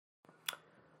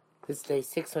This is day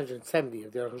 670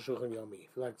 of Derech Shulchan Yomi. If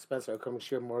you'd like to sponsor or come and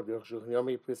share more of Derech Shulchan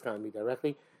Yomi, please contact me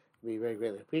directly. It would be very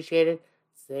greatly appreciated.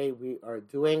 Today we are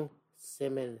doing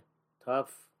Siman Tov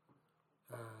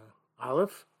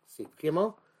Aleph, Sig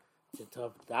Gimel, to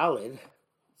Tov Dalid,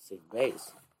 Sig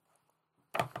Beis.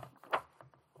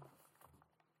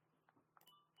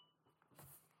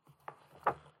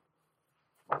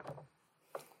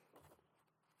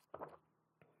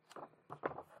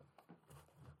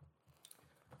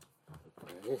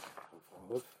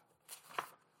 Aleph,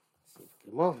 Sig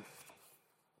Gimel.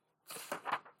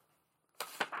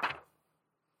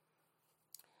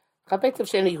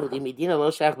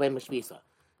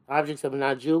 Objects of a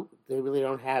non-Jew, they really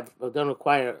don't have, or don't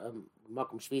require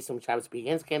makom shvisa when Shabbos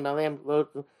begins. And Balaam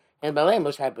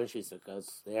Moshe shvisa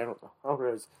because their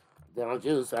owners, they're not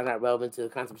Jews, are not relevant to the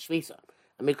concept of shvisa.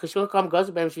 I mean, Kishul Kam goes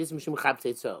to shvisa mishum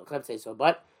chaptei so,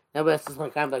 but nevertheless, it's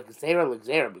kind of like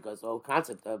Xera, because the whole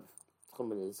concept of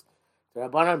Chumen is the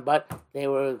Rabbanon, but they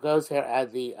were goes here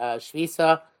at the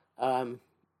shvisa. Well,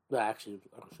 actually,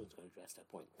 I'm going to address that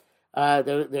point.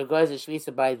 There goes a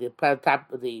shvisa by the top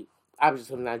of the objects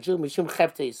of a non-Jew, mishum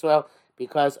chefte Yisrael,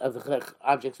 because of the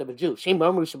objects of a Jew. Shem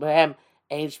Omer Shabahem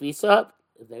Ein Shvisa.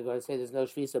 If they're going to say there's no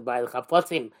shvisa by the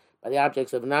chaflotzim, by the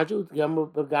objects of a non-Jew, Gam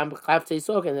chefte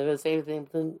Yisrael, and they're going to say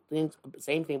the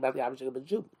same thing about the object of a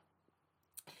Jew.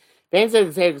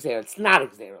 It's not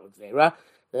Xera.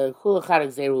 The Kulachad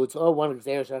Xera, it's all one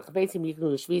Xera. Shachabetzim you can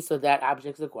do shvisa that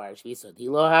objects require shvisa.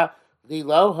 Diloha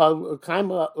lo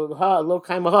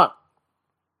kaimaha.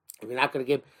 If you're not going to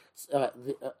give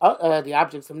the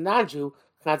objects of non-Jew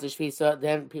concept of shvisa,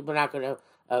 then people are not going to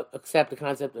accept the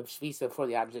concept of shvisa for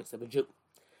the objects of a Jew.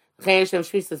 So if they have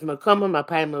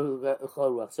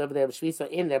shvisa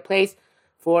in their place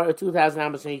for 2,000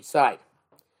 amos on each side.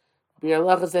 Bir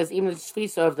Halacha says even the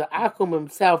shvisa of the akum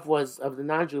himself was of the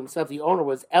non-Jew himself, the owner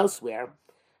was elsewhere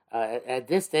at a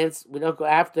distance. We don't go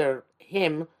after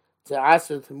him to ask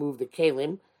him to move the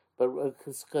kalim, but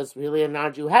because really a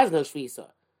non-Jew has no shvisa.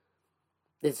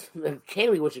 It's the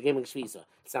keli which are giving shvisa.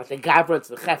 It's not the gavra, it's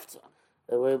the chefza.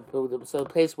 So the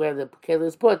place where the keli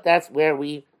is put, that's where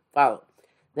we follow.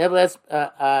 Nevertheless,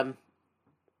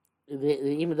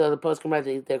 even though the post come out,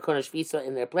 they're calling shvisa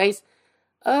in their place.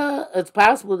 It's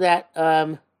possible that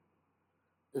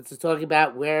it's talking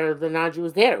about where the non-Jew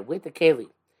is there with the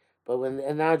keli. But when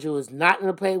the non-Jew is not in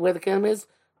the place where the keli is,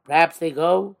 perhaps they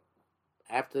go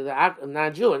after the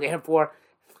non-Jew, and therefore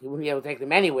you wouldn't be able to take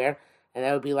them anywhere, and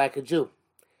that would be like a Jew.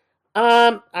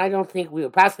 I don't think we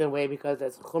would pass that way because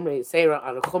that's a chumra Sarah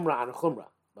on a chumra.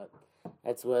 But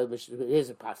that's what it is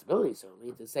a possibility. So we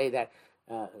need to say that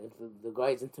if the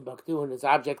guy is in Timbuktu and his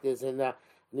object is in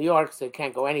New York, so it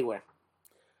can't go anywhere.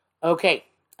 Okay.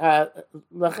 Back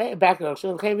to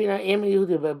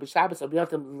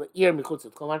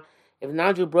if a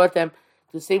non-Jew brought them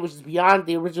to say which is beyond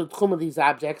the original tchum of these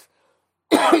objects,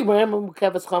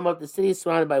 the city is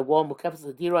surrounded by a wall, and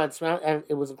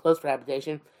it was enclosed for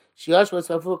habitation. Shiosh was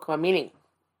Hafukah, meaning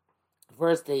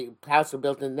first the house was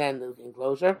built and then the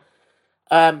enclosure.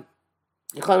 You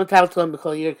can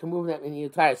move them in the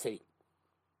entire city.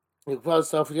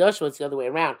 So for Yoshua, it's the other way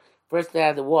around. First they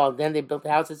had the wall, then they built the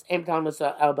houses. Aim time was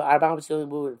only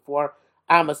moving 4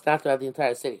 amos, not throughout the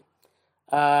entire city.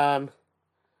 The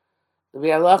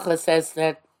Halacha says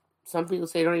that some people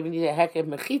say you don't even need a heck of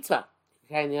mechitza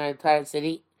in the entire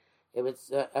city, if it's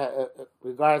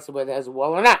regardless of whether it has a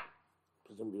wall or not.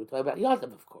 Presumably we're talking about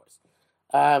Yontif, of course.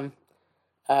 Mr.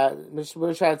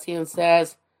 Shatzin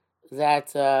says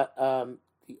that the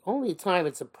only time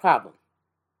it's a problem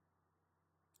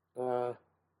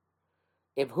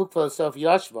if Hukva Sof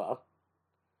Yoshva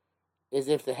is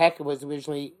if the hecker was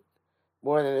originally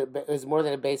more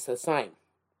than a base sign.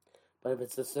 But if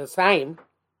it's a sign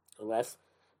or less,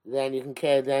 then you can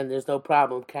then there's no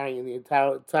problem carrying the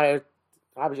entire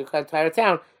object, entire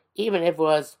town, even if it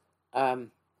was Yoshva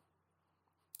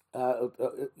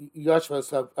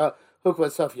Hukva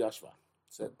Sof Yoshva.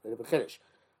 So a bit of a kiddush.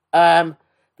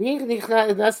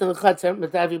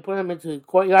 If you put them into the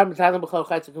courtyard, you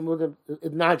can move them.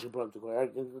 Not you put them to the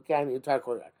courtyard, you can carry the entire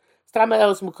courtyard.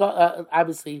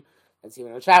 Obviously, that's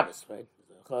even on Shabbos, right?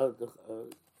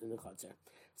 In the Chatzar.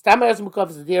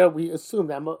 We assume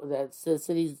that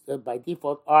cities by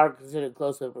default are considered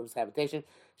close to purpose habitation.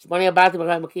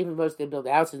 Most they build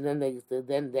houses and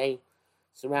then they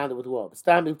surround it with walls.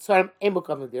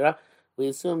 We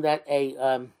assume that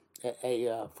a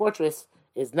fortress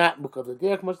is not Mukov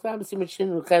Ladir. Most times, we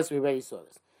already saw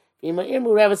this. If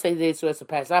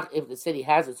the city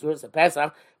has its Surah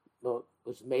Pesach,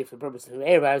 which is made for the purpose of an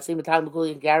Erev, I would see Metal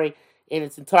Makuli and Gary in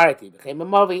its entirety. Became a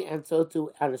movie, and so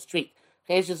too on the street.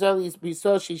 So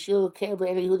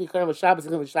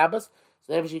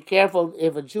if you're careful,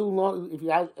 if a Jew, if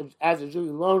you as a Jew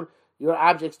you loan your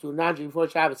objects to a non-Jew before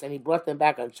Shabbos and he brought them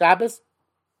back on Shabbos,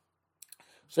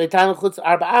 so you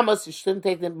shouldn't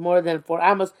take them more than 4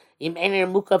 amos. If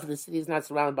the city is not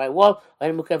surrounded by a wall, or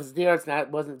it's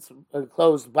not wasn't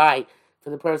enclosed by for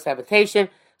the purpose of habitation.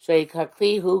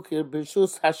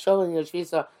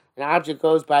 An object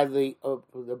goes by the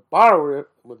borrower.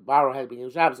 With the borrower had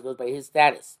been Shabbos, it goes by his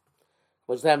status,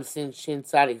 which them sin shin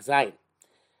tzadik zayin.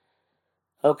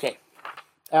 Okay,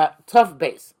 tough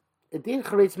base. If you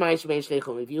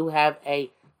have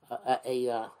a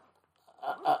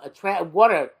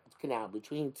water canal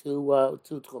between two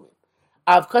tchumim.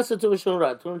 Of kasa to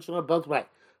Rishon both right.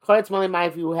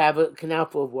 If you have a canal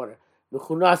full of water,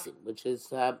 mechunasim, which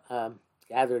is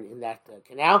gathered in that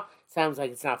canal, sounds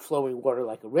like it's not flowing water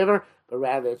like a river, but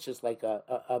rather it's just like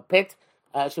a pit.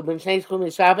 Should be changed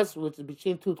tchumim Shabbos, which is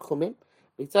between two tchumim.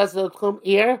 Because the tchum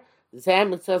here, the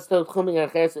same and those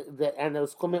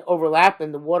tchumim overlap,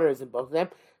 and the water is in both of them.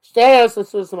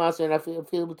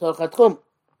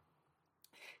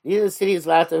 Neither city is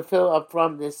allowed to fill up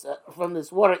from this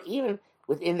water, even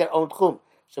within their own tchum.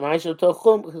 Because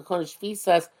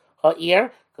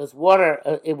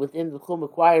water within the tchum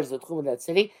requires the tchum of that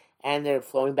city, and they're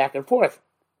flowing back and forth.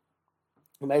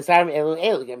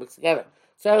 Again mixed together.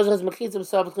 So you have to make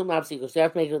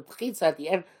a tchitza at the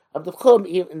end of the tchum,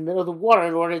 in the middle of the water,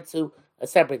 in order to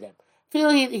separate them.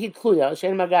 Even if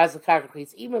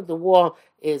the wall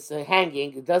is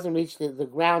hanging, it doesn't reach the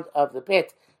ground of the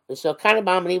pit. The shulchan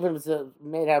bomb, and even if it's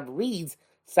made out of reeds,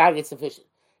 sag is sufficient.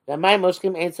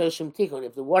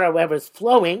 If the water, however, is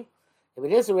flowing, if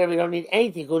it is a river, you don't need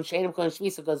anything.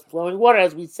 Because flowing water,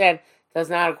 as we said, does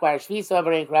not require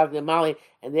shvisa,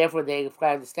 and therefore they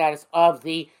require the status of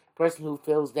the person who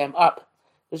fills them up.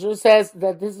 The Shul says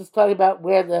that this is talking about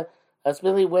where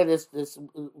where this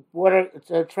water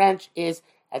trench is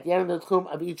at the end of the tchum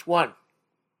of each one.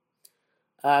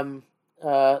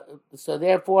 So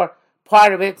therefore,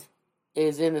 part of it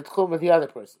is in the tchum of the other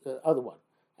person, the other one,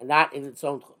 and not in its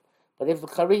own tchum. But if the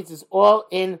charitz is all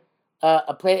in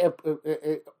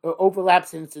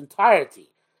overlaps in its entirety,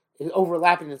 is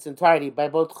overlapping in its entirety by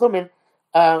both tchumin,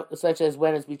 such as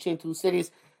when it's between two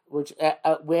cities, which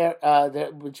where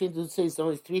between two cities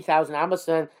only 3,000 amos,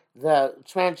 and the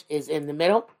trench is in the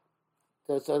middle.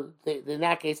 So in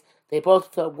that case, they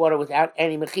both fill water without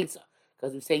any mechitza,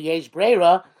 because we say yesh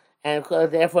breira, and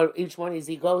therefore each one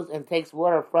he goes and takes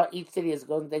water from each city as it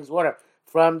goes and takes water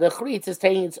from the charitz is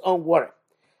taking its own water.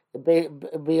 The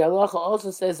Bialacha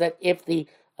also says that if the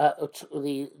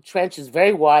trench is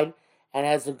very wide and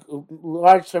has a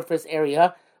large surface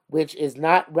area which is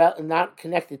not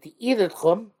connected to either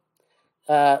tchum,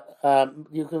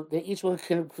 each one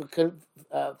can fill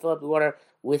up the water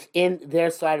within their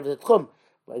side of the tchum,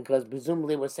 because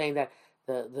presumably we're saying that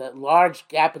the large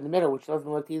gap in the middle, which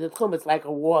doesn't look to either tchum, it's like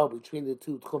a wall between the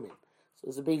two tchumim.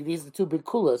 So these are the two big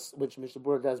kulas which Mishnah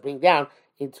Berurah does bring down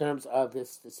in terms of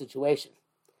this situation.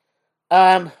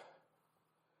 So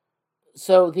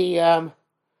let's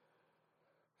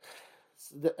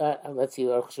see,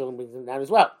 Shulchan brings them down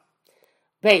as well.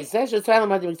 Base. That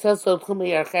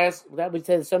would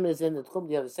say someone is in the tchum of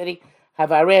the other city.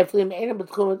 Have I read flim ain't but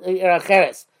tchum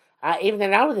even they're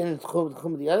not within the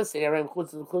tchum of the other city. We're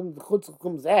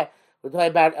talking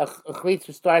about a chritz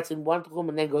who starts in one tchum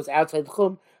and then goes outside the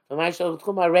tchum.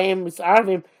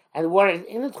 And the water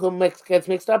in the tchum gets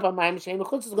mixed up on my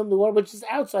the water which is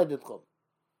outside the tchum.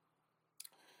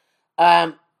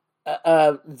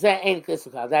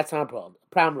 That's not a problem.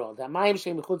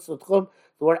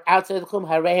 The word outside the tchum,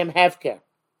 hareim hefker.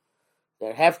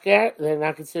 They're hefker, they're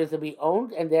not considered to be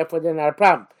owned, and therefore they're not a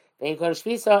problem. Even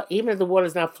if the water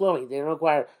is not flowing, they don't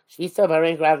require shvisa,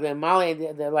 hareim gragler mali,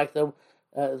 they're like the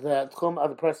tchum of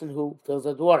the person who fills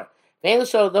up the water.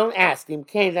 Don't ask. In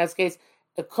that case,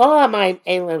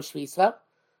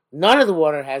 none of the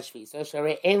water has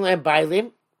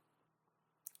shvisa.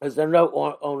 Because there are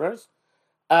no owners.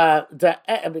 No.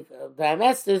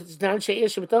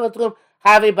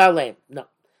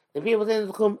 The people within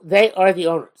the tchum, they are the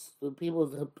owners. The people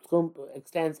the tchum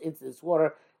extends into this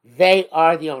water, they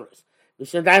are the owners. We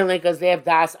should not because they have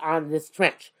das on this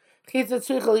trench. And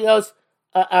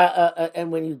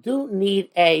when you do need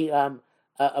a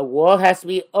wall, it has to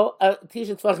be either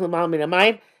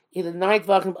 9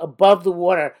 tvachim above the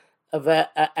water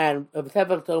and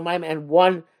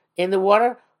 1 in the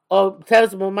water, or 10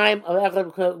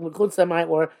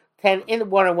 in the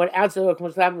water and 1 outside the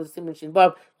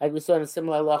water, like we saw in a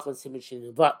similar law with Siman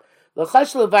Shin Vav.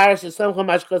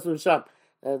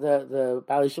 the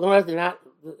Bali Shalom did not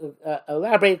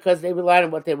elaborate because they relied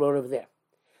on what they wrote over there.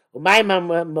 My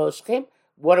moshkim,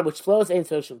 water which flows in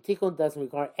social tikkun doesn't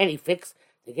require any fix.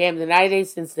 The game of the 9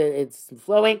 days, since it's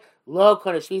flowing, low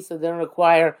kona shvisa, they don't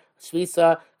require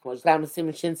shvisa.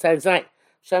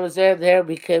 There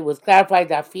because was clarified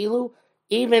that filu,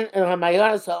 even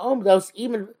those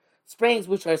even springs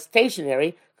which are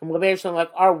stationary, like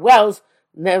our wells,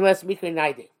 nevertheless mikri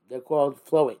 9 day. They're called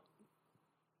flowing.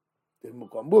 They're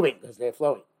called moving because they're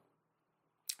flowing.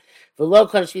 For low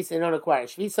kona shvisa, they don't require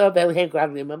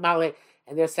shvisa.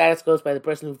 And their status goes by the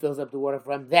person who fills up the water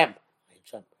from them.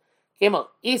 Gimel,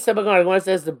 Isa Bagar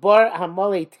says the bar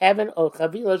hamole teven or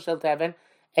chavilo shel teven,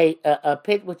 a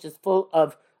pit which is full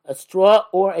of a straw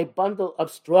or a bundle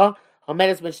of straw.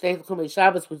 Hamedes b'shnei tchumei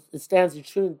Shabbos, which stands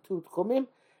between two tchumim.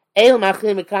 El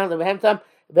machlim mikan levehemtam,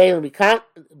 ve'el mikan.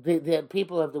 The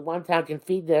people of the one town can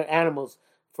feed their animals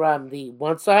from the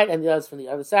one side and the others from the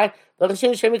other side. But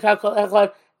Hashem shemikal kol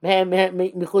echad we're not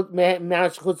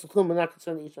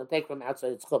concerned that you shall take from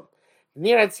outside its chum.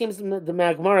 Near it seems the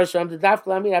Magmara Sham the Daf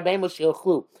Lami Rabbeinu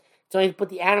Shilchlu. It's only to put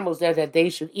the animals there that they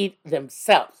should eat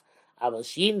themselves. But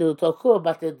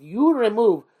that you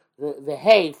remove the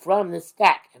hay from the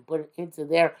stack and put it into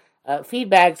their feed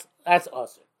bags, that's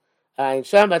awesome. In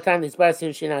Sham Batan this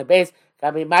Barasin Shinai base,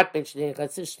 Gabi Matbin Shin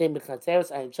Chatzishtim B'Chatzeros,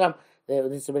 in Sham, this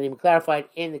has already been clarified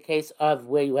in the case of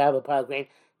where you have a pile of grain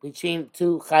between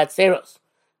two Chatzeros.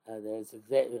 Obviously,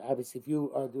 if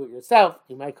you do it yourself,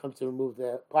 you might come to remove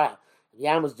the pile. If the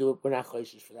animals do it, we're not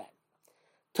choishes for that.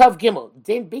 Tov Gimel,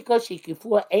 din because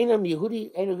shikifua einam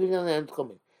Yehudi einam Yehudi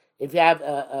tchumen. If you have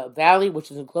a valley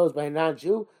which is enclosed by a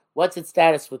non-Jew, what's its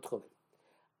status for tchumen?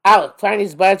 Alec, finally,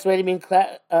 his bites already been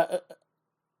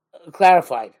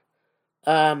clarified.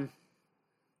 But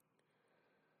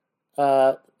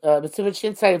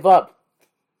Shin side up.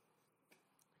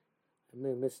 I may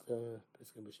have missed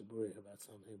Pesach B'Shaburi about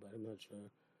something, but I'm not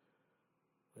sure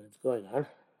what's going on.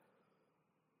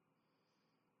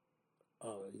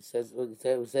 Oh, he says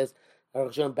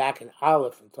Arachon back in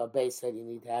Aleph from Tabay said you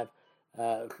need to have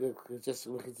just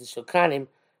Shokanim,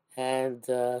 and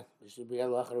there should be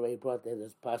Allah already brought there.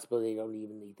 There's a possibility you don't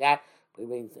even need that, but it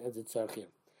remains as a Tzarchim.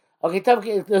 Okay,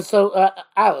 so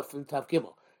Aleph from Tav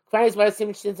Gimel. We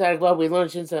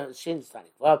learned Shin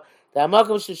Stanik. Well, the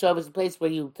Amakom Shishov is a place where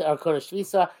you are Kona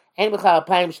Shvisa, and Bechal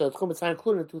Apayim Shel Tchum, it's not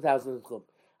included in 2,000 Tchum.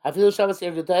 Afilu Shabbos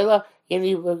Er Gedoyla, in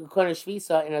the Kona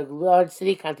Shvisa in a large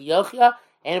city, Antiochia,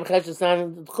 and Bechal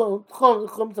Shasnan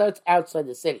Tchum starts outside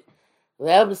the city.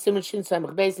 The Elbe Simon Shin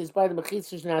Stanik base is by the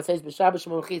Mechitza Shnah says B'Shabbos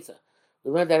Shemon Mechitza.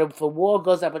 We learned that if a wall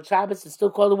goes up on Shabbos, it's still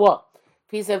called a wall.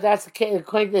 Peace if that's the case,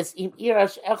 according to this, Im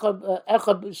Irash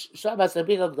Echab Shabbos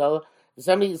Abigah Gdola.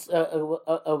 Somebody was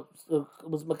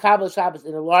Makabel Shabbos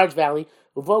in a large valley.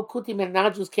 Uvo Kutim and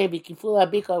non-Jews came be Kifula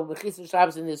Abika Mechisa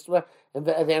Shabbos in this store, and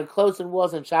they're enclosed in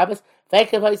walls on Shabbos. And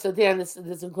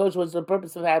this enclosure was the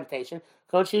purpose of habitation.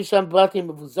 Konshim Batim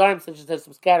of Uzarim, such as there's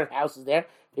some scattered houses there.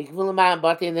 Kifula Ma'am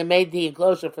Bati, and they made the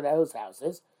enclosure for those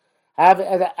houses. Have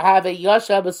a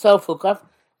Yashab Sofukov,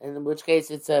 in which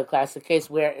case it's a classic case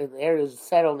where the area is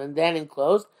settled and then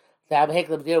enclosed. To have a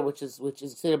Heklev there, which is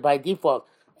considered by default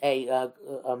a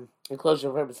enclosure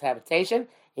for purpose habitation.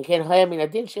 And can hayam in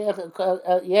adin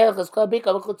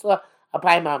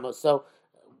so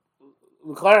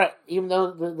even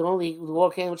though the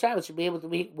wall came with Shabbos, should be able to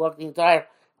walk the entire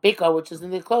bika, which is in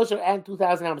the enclosure, and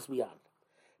 2,000 amos beyond.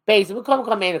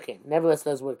 Nevertheless,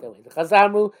 does work that way. The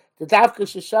Chazamru, the Davka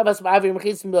Shabbos Ma'avir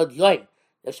Mechisim Yod Yoim.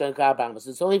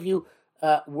 It's only if you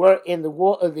were in the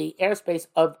airspace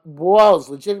of walls,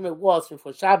 legitimate walls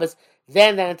for Shabbos,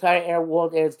 then that entire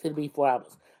walled area is to be 4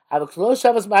 hours. I have a close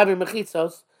Shabbos Ma'avir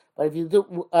Mechitzos, but if you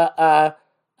do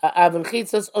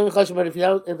Mechitzos only Choshen, but if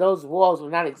those walls were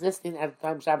not existing at the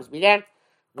time Shabbos began,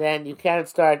 then you can't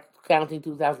start counting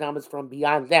 2,000 amos from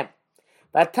beyond them.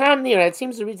 But time near, it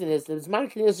seems the reason is that it's man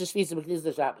Kedis the Shvisa Kedis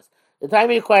the Shabbos. The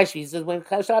time you require Shvisa is when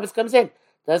Shabbos comes in.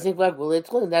 Doesn't like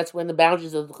and that's when the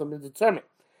boundaries of the Chum are determined.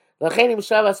 Therefore,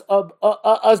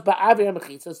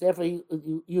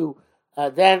 you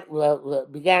then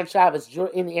began Shabbos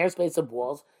in the airspace of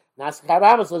walls. Now,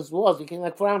 those walls became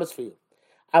like 4 amos for you.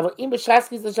 When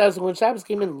Shabbos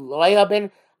came in,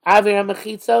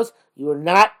 you were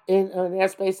not in an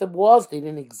airspace of walls; they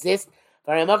didn't exist.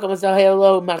 So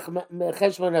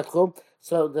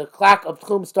the clock of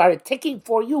Tchum started ticking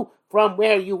for you from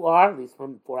where you are, at least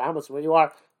from 4 amos where you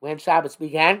are when Shabbos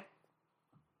began.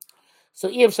 So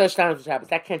Shabbos,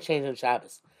 that can't change on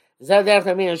Shabbos. Shabbos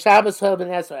in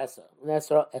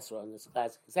this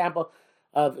classic example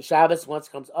of Shabbos, once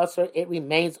it comes Usr, it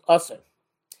remains Usr.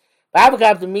 Even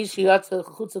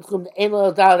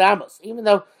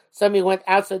though somebody went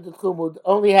outside the tchum who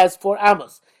only has 4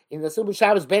 amos. In the Subu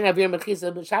Shabbos, Ben Avir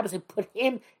Mechisa, Shabbos, he put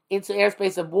him into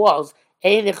airspace of walls.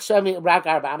 Ein Nechshami Rak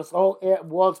Arba Amos. The whole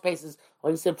wall space is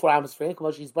only 4 amos for him.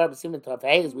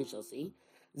 As we shall see.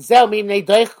 Zel Mimnei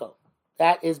Doichko.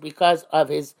 That is because of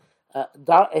his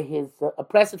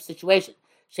oppressive situation.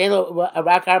 Shelo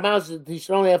Rak Arba he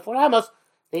should only have 4 amos.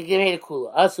 They give it a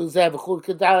kula. Asu Zev Chul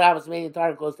Kedal Amos made the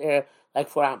entire coast area like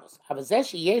 4 amos.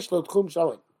 Avazeshi Yesh Lo Tchum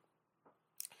Sholim.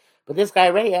 But this guy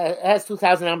already has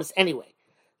 2,000 amos anyway.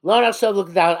 Lo Nachshav Lo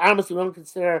Kedal Amos. We don't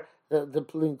consider the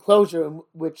enclosure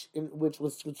which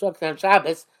was constructed on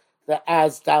Shabbos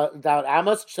as Dal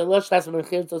Amos. Shalosh Shas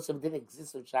Merchim Tosef didn't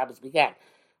exist when Shabbos began,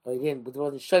 or he didn't. But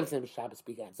the Shabbos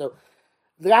began. So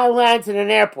the guy lands in an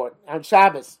airport on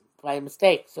Shabbos by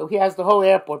mistake. So he has the whole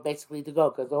airport basically to go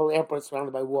because the whole airport is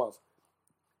surrounded by walls.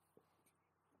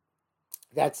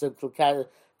 That's a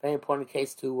very important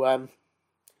case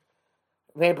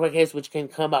which can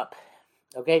come up.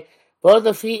 Okay, both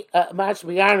the feet match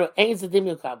Miyarno ain't the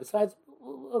dimyukah. Besides,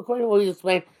 according to what we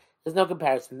explained, there's no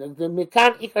comparison. The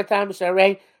Mikan Ikratam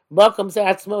Sharei Malcolm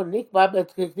Zatzmo Nikba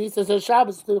but Knisas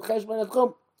Shabbos to Cheshbon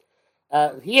Atchum.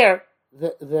 Here,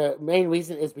 the main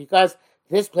reason is because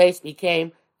this place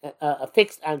became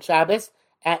fixed on Shabbos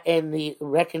in the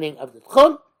reckoning of the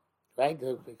Tchum, right?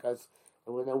 Because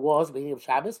there were no walls at the beginning of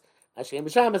Shabbos. Hashem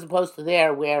B'Sham, as opposed to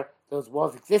there where those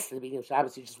walls existed at the beginning of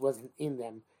Shabbos, he just wasn't in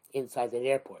them inside that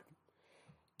airport.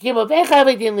 Okay,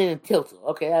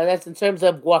 that's in terms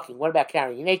of walking. What about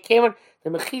carrying? You know, Cameron,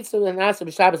 the Mechitza and Nasa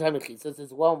B'Shabbos HaMechitza. This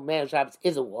is a wall, man, Shabbos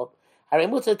is a wall.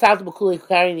 Harimutza Tata B'Kuli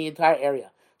carrying the entire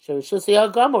area. So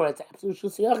Shusiyah Gomor, it's absolute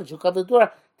Shusiyah. You cover the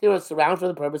door. They were surrounded for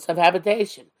the purpose of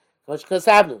habitation. Close to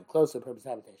the purpose of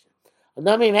habitation.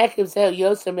 But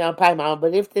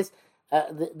if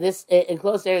this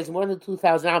enclosed area is more than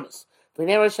 2,000 amos, and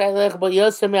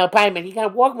he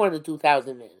can't walk more than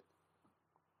 2,000 in it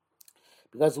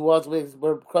because the walls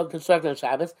were constructed on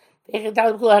Shabbos.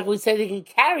 Like we said, he can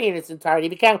carry in its entirety,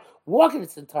 but can't walk in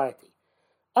its entirety.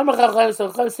 You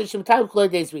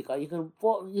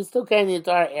still carry the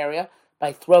entire area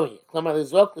by throwing it.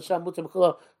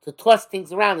 To toss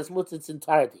things around is mutter its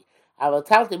entirety. I will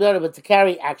tell the other, but to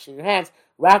carry action in your hands.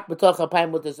 Rak b'toch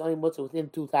alpayim mutter is only mutter within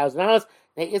 2,000 hours.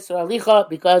 They isra alicha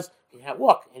because you can't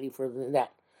walk any further than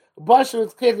that. Basher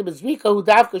is clear to Bezrika who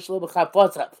davka shlo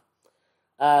b'chafotzav.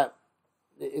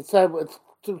 It's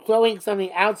throwing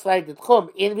something outside the tchum,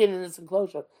 even in this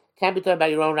enclosure, can't be done by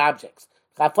your own objects.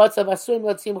 You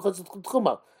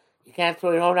can't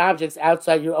throw your own objects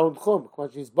outside your own tchum.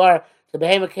 Like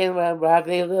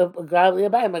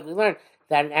we learned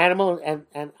that an animal and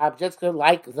objects could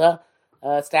like the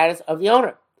status of the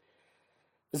owner.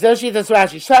 Okay, Rashi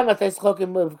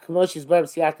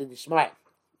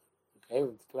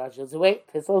doesn't wait.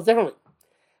 It's a little differently.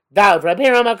 No.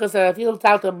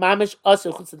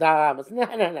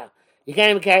 You can't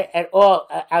even carry at all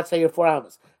outside your 4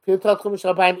 amos.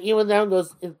 Even down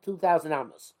those 2,000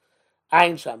 amos.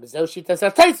 That's the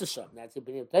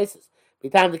opinion of Taisus. By the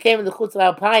time they came in the Chutz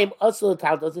Alpayim, also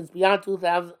since beyond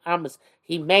 2,000 amos,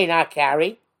 he may not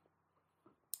carry.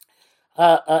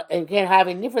 And can't have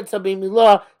a difference of being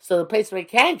law, so the place where he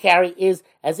can carry is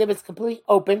as if it's completely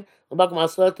open,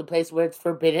 the place where it's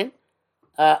forbidden.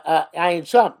 Ayin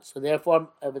Sham. So therefore,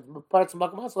 parts of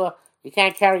Makam Asla, you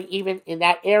can't carry even in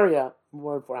that area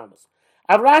more than 4 amos.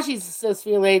 Rashi says,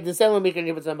 the same will make a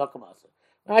difference on Makam Asla.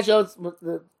 Rashi shows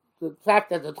the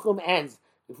fact that the Tchum ends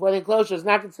before the enclosure is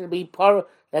not considered to be part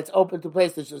that's open to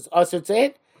places which is also to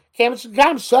it. Even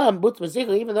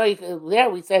though there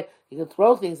we said you can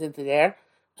throw things into there,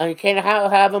 and you can't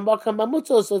have a Makam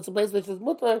Mamutzo, so it's a place which is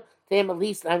mutter to him at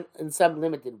least in some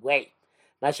limited way.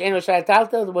 What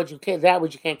you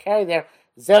can't carry there,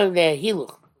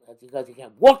 that's because you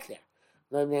can't walk there.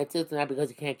 Not because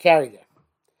you can't carry there.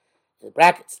 In the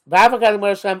brackets. Where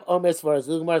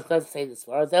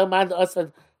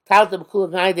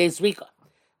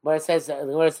it says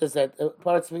that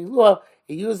parts of the law,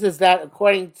 he uses that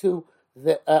according to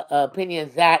the opinion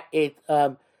that it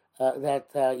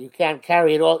you can't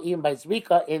carry it all, even by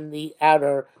Zrika, in the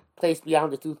outer place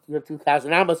beyond your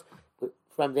 2,000 amos,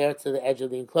 from there to the edge of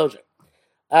the enclosure.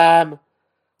 So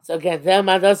again,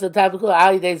 because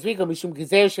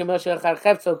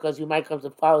you might come to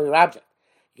follow your object.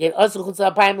 Again, so in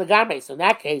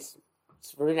that case,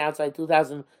 it's forbidden outside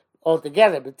 2,000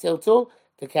 altogether, but till two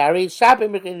to carry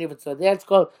shopping. So that's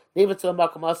called nivatzu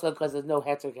makom asla because there's no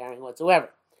heter carrying whatsoever.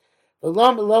 But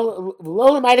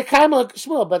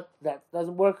that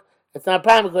doesn't work. It's not a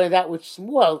problem according to that which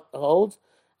Shmuel holds.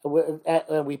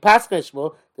 we pass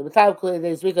Shmuel, the Matal Kula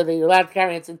is because you're allowed to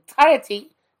carry its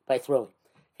entirety by throwing.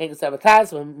 King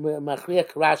Sabatas, Machria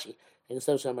Karashi, King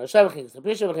Sosha Marshav, King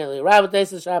Sabisha, King Rabbat,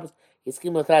 Desis Shabbos, his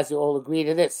Kimotaz, you all agree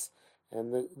to this.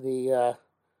 And the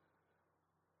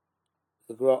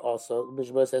Gra also, the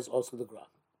Mishnah says also the Gra.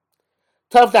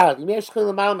 Tov Dalad, you may have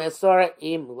Shkul Lamal Mesora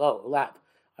Im Lo, Lab.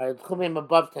 Are the Chumim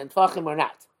above 10 Tvachim or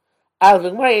not? Al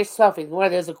Vigmar yourself, Vigmar,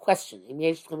 there's a question. Im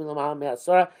Yesh Chumim Lamal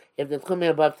Mesora, if the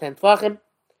Chumim above 10 Tvachim,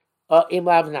 or Im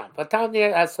Lav not. But Tam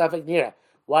Nir as Safik Nira.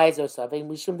 Why is there Safik?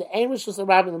 Mishum the Ein Rishus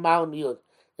Rabbim Lamal Miyud.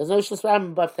 There's no Rishus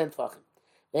Rabbim above 10 Tvachim.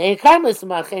 The Ein Karmas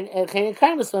Lamal, Ein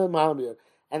Karmas Lamal Miyud.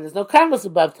 And there's no Karmas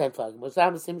above 10 Tvachim.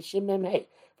 Mosam Sim Shimem Hey.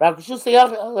 Rishus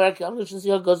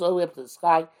Yach goes all the way up to the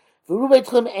sky.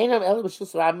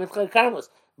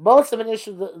 Most of an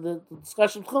issue, the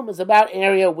discussion of Tchum is about an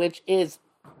area which is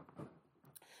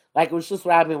like Rishus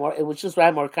Rabbim or Rishus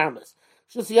Rabbim or Karmas.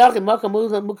 Rishus Yachim,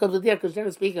 Mukam Zadir, because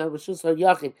generally speaking, Rishus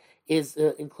Yachim is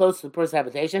enclosed to the person's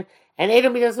habitation, and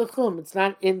Edom is the Tchum. It's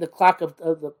not in the clock of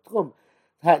the Tchum.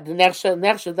 The next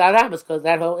Amos, because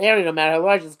that whole area, no matter how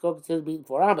large, is considered to be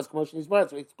 4 Amos. Commotion is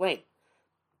words, we explain.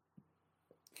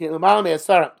 That's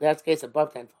the case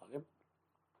above 10 Tchum.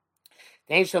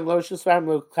 Where there's no Rishus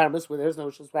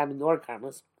Rabbim nor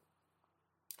Karmas.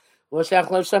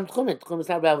 Tchum is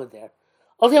not relevant there.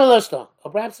 Or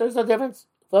perhaps there's no difference.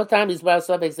 Both times he's brought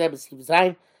up exhibits he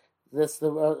designed. This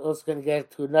was going to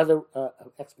get to another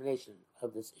explanation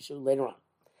of this issue later on.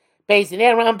 Based in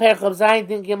Ram Perchav Zayin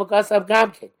didn't give Makasav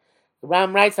Gamkin. The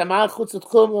Ram writes, Amal Chutz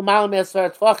Tchum Lamal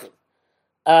Mesar Tvachim.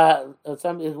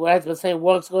 Some words been saying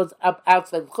works goes up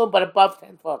outside the Tchum, but above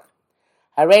 10 Tvachim.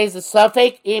 I raise the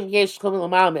Safek Im Yesh Tchum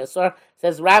Lamal Mesar.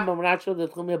 Says Rambam, we're not sure the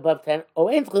Tchum above 10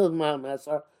 or in Tchum Lamal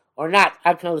Mesar or not.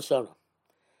 I can only show them.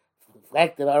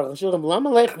 Why the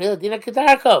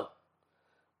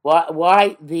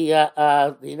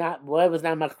not? Why was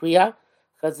not Makriya?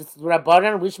 Because it's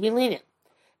Rabbanan, we should be lenient.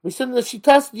 We shouldn't. The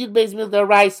Shitas Yud Beis Mil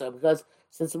Deraisa, because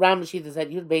since the Ram Shita said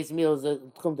Yud Beis Mil is a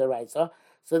Tchum Deraisa,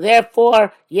 so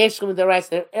therefore Yesh Tchum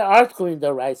Deraisa. There are Tchum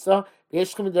Deraisa.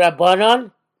 Yesh Tchum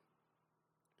Derabanan.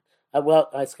 Well,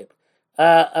 I skip.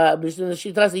 The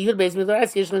Shitas Yud Beis Mil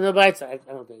Deraisa. Yesh Tchum Deraisa. I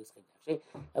don't think I skipped actually.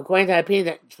 According to my opinion,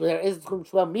 that there is Tchum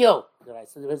Shvam Mil.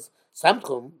 So there is some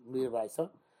Tchum Deraisa.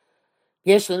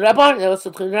 Yesh Tchum Derabanan. There was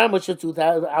a Tchum Derabanan which is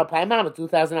 2,000 Alpayim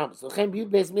 2,000 Amos. So Chem Yud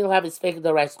Beis Mil have his fake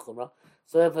Deraisa Chumrah.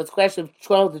 So if it's a question of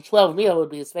 12 to 12 meal, it would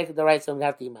be a spek of the right, so we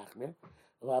have to eat machmir.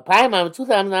 Well, Paimam,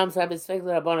 2,000 ams have a spek of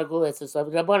the Rabbana Gula, it's a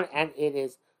Safik Rabbana, and it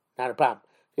is not a problem.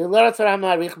 Therefore,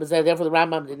 the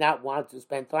Rambam did not want to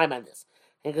spend time on this.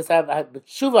 And because but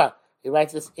Shuva, he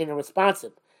writes this in a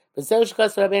responsive. But that's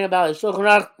author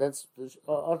Shulchan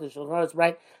Aruch is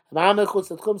right.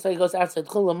 So he goes outside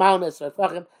Tchum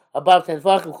Lamal above 10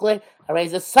 Tvachim. I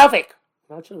raise a Safik.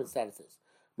 I'm not sure what status is.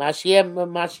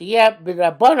 Mashiach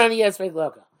b'Rabbanan yes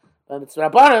loka. But it's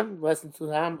Rabbanan less than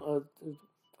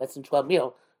 12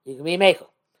 meal. You can be meko.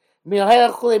 Meal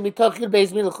halachuli mitok Yud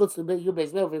Beis Mil chutz Yud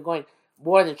Beis Mil. If you're going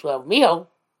more than 12 meal,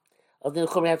 of the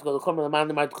Chum you have to go to Chum Laman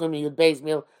Demar Tchum Yud Beis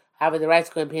Mil. Have the right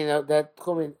to opinion that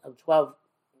Chum of 12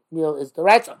 meal is the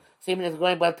right. So even if you're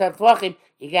going by 10 tvachim,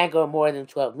 you can't go more than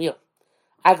 12 meal.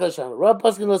 I go sham. Rob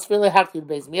poskim los fili hak Yud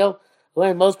Beis Mil.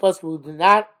 When most poskim who do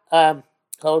not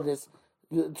hold this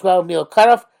 12 meal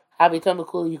cutoff, you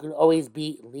can always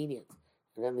be lenient.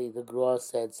 And then the Gra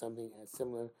said something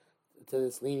similar to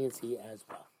this leniency as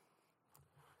well.